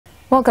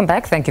Welcome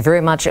back. Thank you very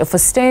much for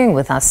staying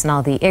with us.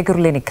 Now, the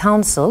Ekurhuleni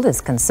Council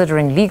is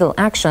considering legal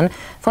action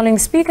following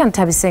Speaker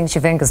Nthabiseng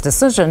Tshivhenga's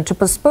decision to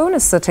postpone a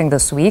sitting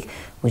this week,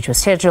 which was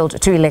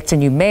scheduled to elect a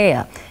new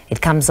mayor.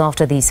 It comes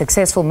after the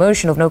successful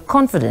motion of no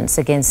confidence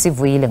against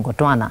Sivuyile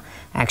Ngodwana.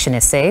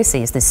 ActionSA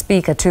says the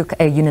Speaker took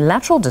a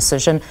unilateral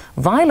decision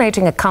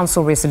violating a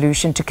council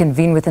resolution to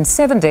convene within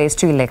 7 days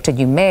to elect a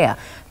new mayor.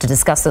 To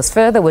discuss this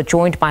further, we're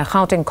joined by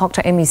Gauteng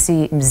COGTA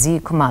MEC Mzi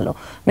Khumalo.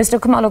 Mr.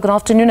 Khumalo, good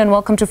afternoon and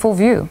welcome to Full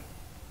View.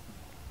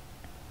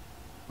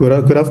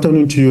 Good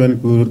afternoon to you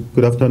and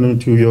good afternoon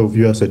to your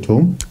viewers at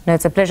home. No,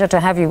 it's a pleasure to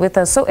have you with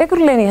us. So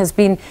Ekurhuleni has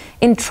been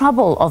in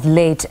trouble of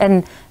late,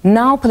 and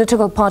now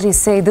political parties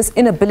say this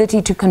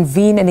inability to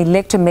convene and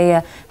elect a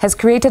mayor has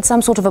created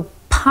some sort of a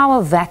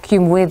power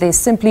vacuum where there's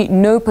simply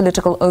no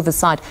political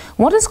oversight.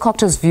 What is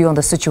COGTA's view on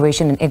the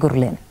situation in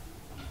Ekurhuleni?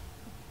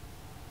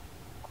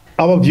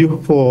 Our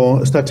view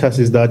for starters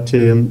is that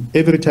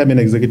every time an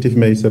executive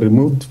mayor is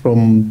removed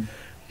from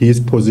his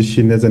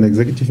position as an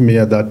executive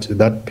mayor,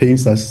 that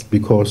pains us,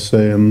 because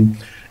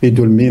it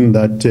will mean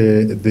that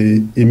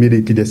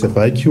immediately there's a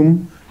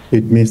vacuum.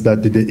 It means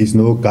that there is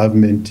no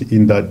government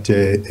in that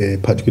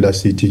particular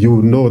city.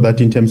 You know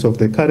that in terms of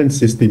the current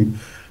system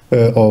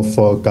of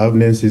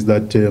governance is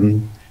that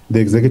the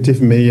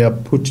executive mayor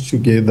put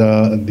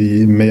together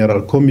the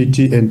mayoral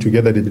committee, and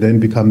together they then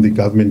become the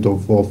government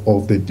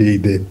of the day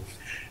there.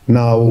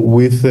 Now,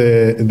 with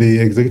the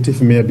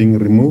executive mayor being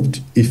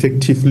removed,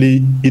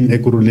 effectively in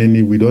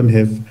Ekurhuleni, we don't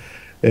have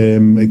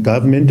a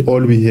government.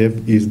 All we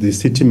have is the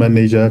city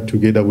manager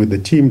together with the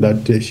team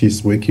that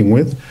she's working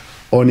with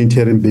on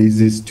interim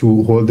basis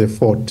to hold the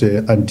fort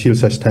until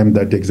such time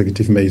that the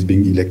executive mayor is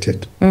being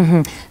elected.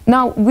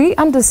 Now, we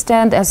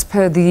understand as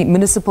per the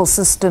Municipal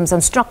Systems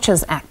and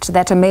Structures Act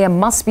that a mayor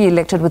must be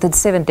elected within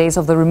 7 days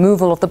of the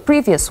removal of the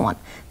previous one.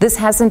 This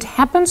hasn't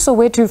happened, so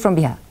where to from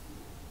here?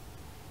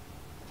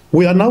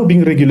 We are now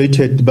being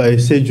regulated by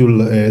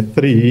Schedule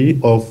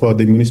 3 of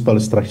the Municipal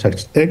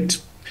Structures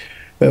Act,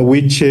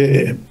 which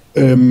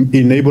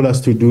enable us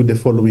to do the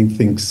following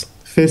things.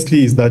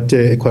 Firstly is that,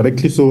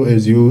 correctly so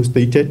as you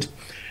stated,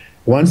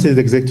 once the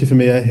executive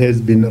mayor has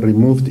been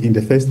removed in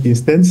the first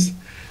instance,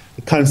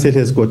 the council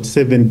has got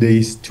 7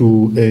 days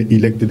to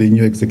elect the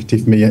new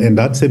executive mayor, and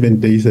that 7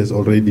 days has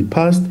already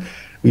passed.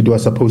 It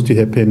was supposed to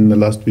happen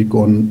last week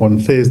on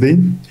Thursday.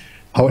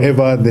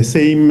 However, the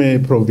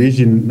same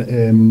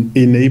provision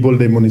enabled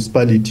the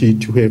municipality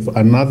to have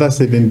another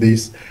 7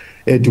 days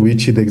at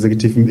which the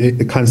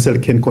executive council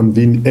can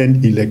convene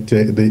and elect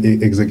the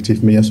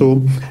executive mayor.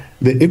 So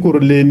the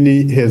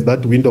Ekurhuleni has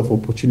that window of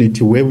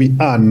opportunity where we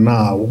are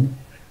now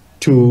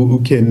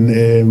to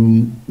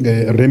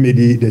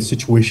remedy the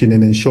situation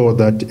and ensure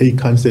that a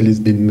council has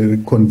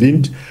been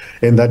convened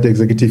and that the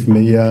executive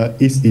mayor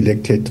is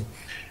elected.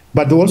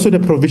 But also the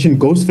provision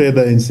goes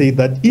further and say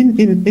that in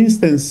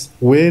instance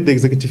where the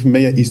executive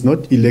mayor is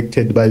not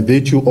elected by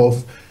virtue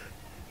of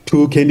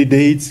two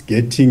candidates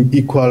getting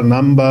equal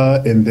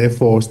number and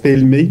therefore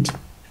stalemate,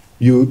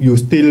 you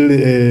still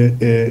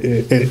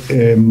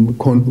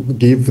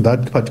give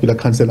that particular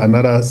council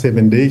another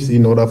 7 days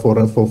in order for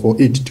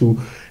it to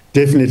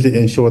definitely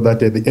ensure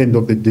that at the end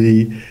of the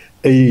day,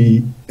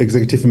 a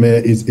executive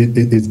mayor is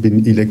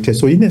been elected.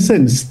 So in a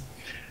sense,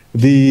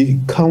 the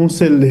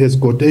council has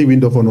got a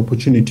window of an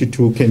opportunity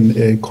to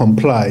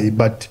comply,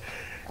 but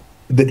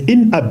the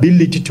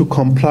inability to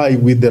comply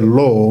with the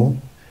law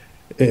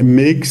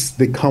makes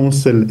the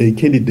council a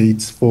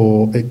candidate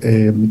for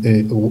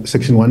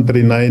Section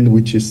 139,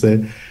 which is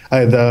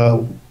either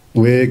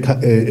where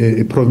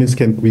a province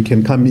we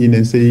can come in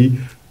and say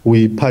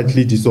we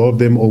partly dissolve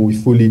them or we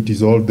fully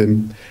dissolve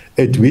them.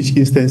 At which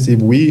instance, if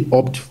we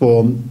opt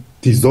for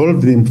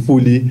dissolve them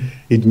fully,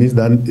 it means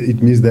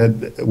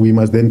that we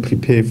must then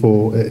prepare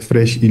for a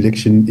fresh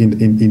election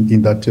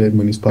in that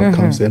municipal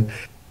council.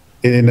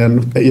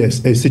 And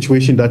yes, a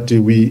situation that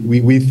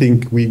we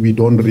think we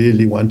don't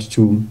really want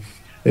to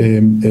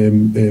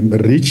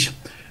reach,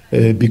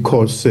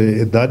 because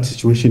that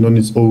situation on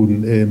its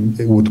own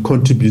would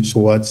contribute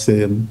towards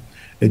a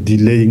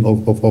delaying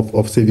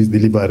of service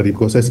delivery.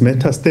 Because as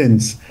matter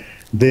stands,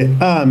 there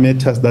are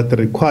matters that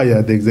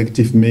require the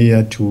executive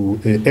mayor to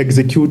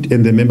execute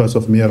and the members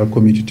of mayoral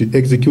committee to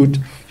execute.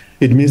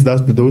 It means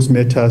that those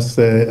matters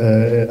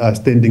are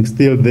standing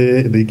still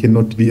there. They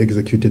cannot be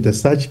executed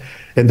as such.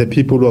 And the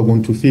people who are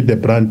going to feel the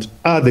brunt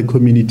are the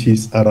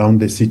communities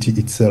around the city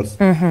itself.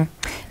 Now,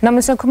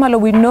 Mr. Khumalo,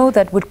 we know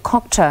that with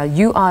COGTA,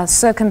 you are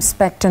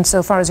circumspect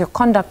insofar as your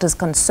conduct is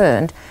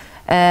concerned.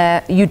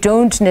 You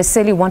don't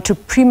necessarily want to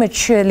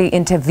prematurely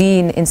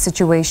intervene in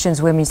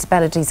situations where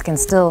municipalities can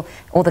still,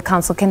 or the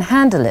council can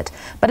handle it.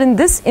 But in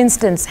this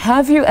instance,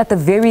 have you at the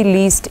very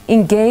least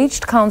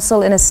engaged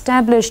council and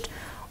established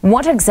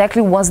what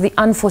exactly was the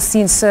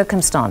unforeseen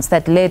circumstance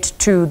that led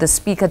to the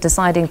speaker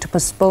deciding to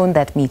postpone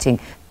that meeting?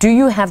 Do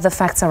you have the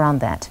facts around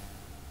that?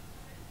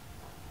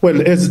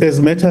 Well, as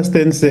matter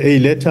stands, a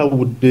letter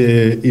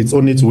it's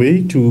on its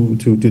way to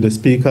the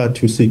speaker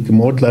to seek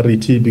more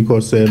clarity,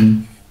 because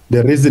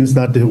the reasons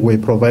that were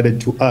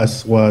provided to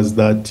us was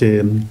that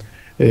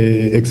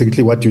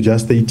exactly what you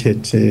just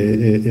stated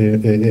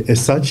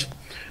as such.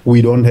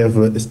 We don't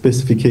have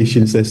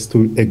specifications as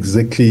to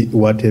exactly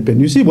what happened.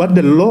 You see, what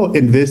the law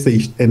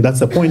envisaged, and that's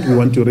a point we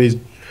want to raise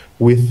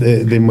with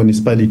the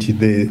municipality,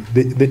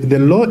 the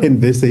law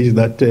envisaged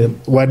that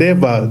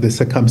whatever the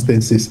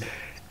circumstances,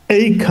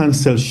 a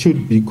council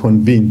should be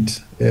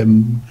convened,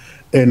 and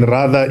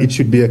rather it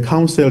should be a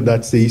council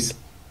that says,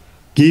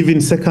 given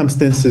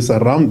circumstances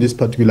around this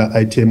particular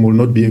item, will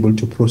not be able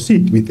to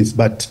proceed with this,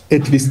 but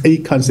at least a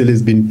council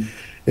has been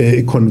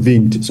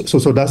convened.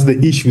 So that's the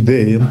issue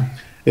there.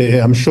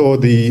 I'm sure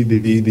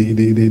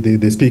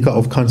the Speaker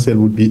of Council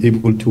would be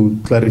able to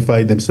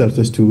clarify themselves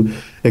as to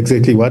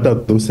exactly what are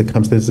those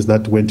circumstances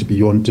that went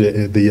beyond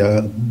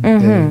their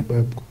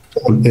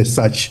as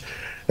such.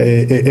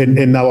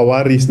 And our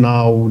worries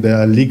now, there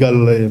are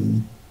legal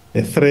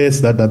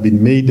threats that have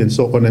been made and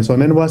so on and so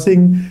on. And we're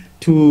saying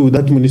to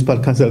that municipal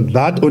council,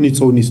 that on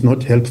its own is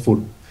not helpful,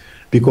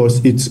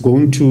 because it's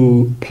going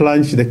to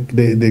plunge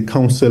the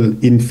council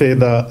in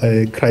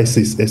further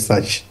crisis as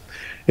such.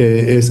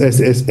 As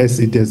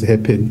it has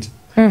happened.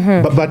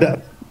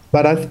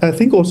 But I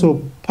think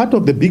also part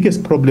of the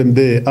biggest problem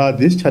there are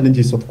these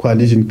challenges of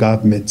coalition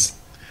governments,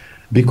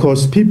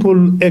 because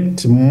people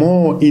act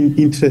more in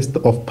interest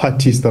of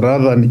parties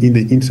rather than in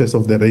the interest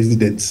of the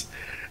residents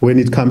when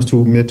it comes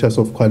to matters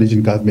of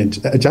coalition government.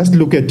 Just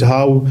look at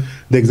how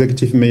the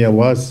executive mayor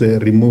was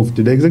removed.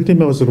 The executive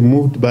mayor was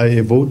removed by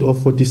a vote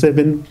of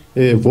 47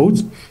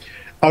 votes.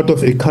 Out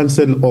of a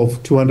council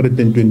of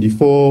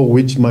 224,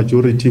 which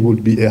majority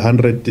would be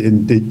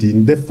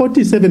 113. The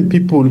 47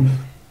 people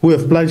who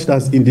have plunged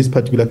us in this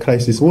particular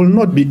crisis will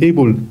not be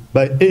able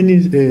by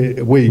any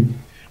way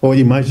or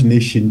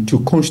imagination to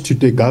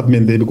constitute a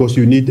government there, because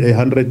you need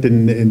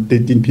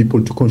 113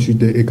 people to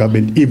constitute a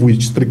government if we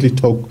strictly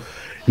talk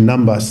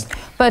numbers.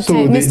 But so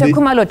Mr.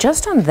 Khumalo,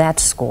 just on that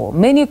score,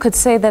 many could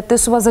say that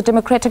this was a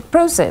democratic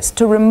process.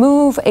 To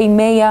remove a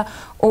mayor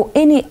or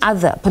any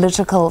other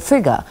political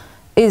figure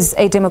is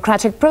a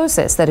democratic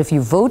process, that if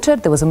you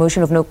voted, there was a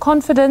motion of no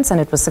confidence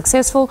and it was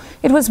successful,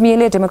 it was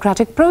merely a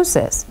democratic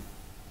process.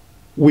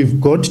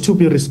 We've got to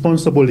be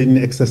responsible in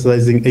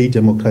exercising a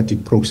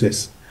democratic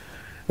process.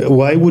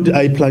 Why would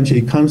I plunge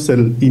a council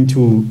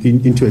into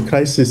a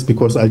crisis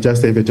because I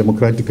just have a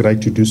democratic right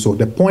to do so?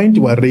 The point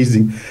we're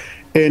raising,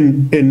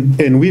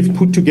 and we've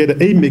put together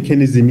a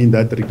mechanism in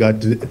that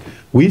regard.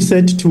 We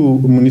said to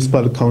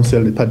municipal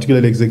council,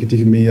 particularly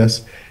executive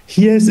mayors,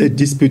 here's a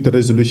dispute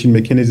resolution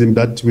mechanism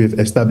that we've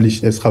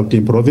established as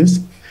Gauteng province.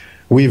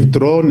 We've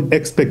drawn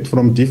experts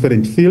from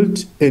different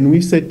fields, and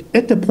we said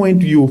at the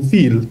point you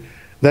feel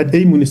that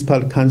a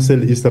municipal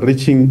council is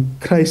reaching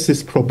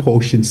crisis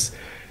proportions,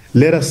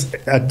 let us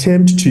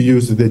attempt to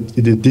use the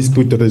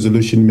dispute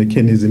resolution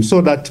mechanism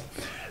so that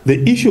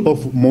the issue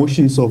of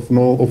motions of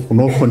no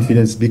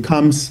confidence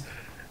becomes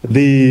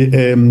the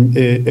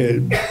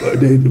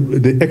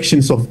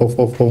actions of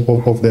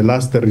the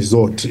last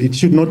resort. It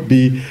should not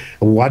be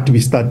what we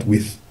start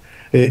with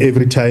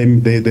every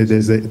time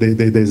there's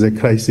a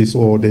crisis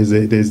or there's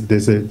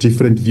a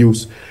different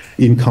views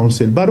in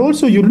council. But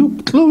also you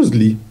look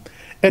closely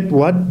at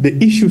what the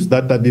issues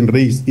that have been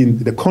raised in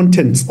the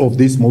contents of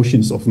these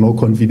motions of no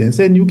confidence,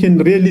 and you can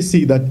really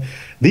see that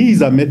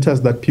these are matters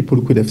that people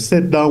could have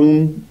sat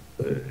down,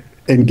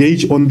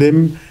 engage on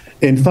them,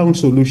 and found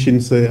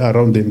solutions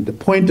around them. The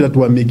point that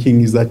we're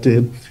making is that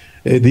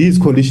these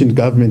coalition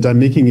governments are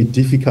making it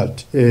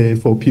difficult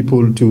for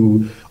people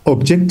to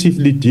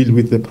objectively deal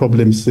with the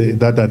problems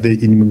that are there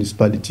in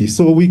municipalities.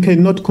 So we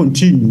cannot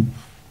continue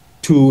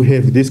to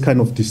have this kind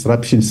of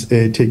disruptions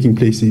taking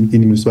place in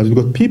municipalities,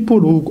 because people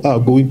who are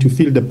going to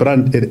feel the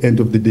brunt at the end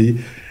of the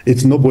day,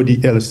 it's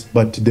nobody else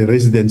but the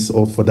residents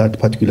of that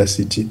particular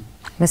city.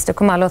 Mr.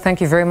 Khumalo,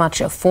 thank you very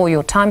much for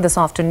your time this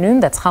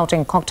afternoon. That's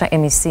Gauteng COGTA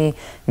MEC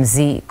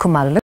Mzi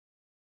Khumalo.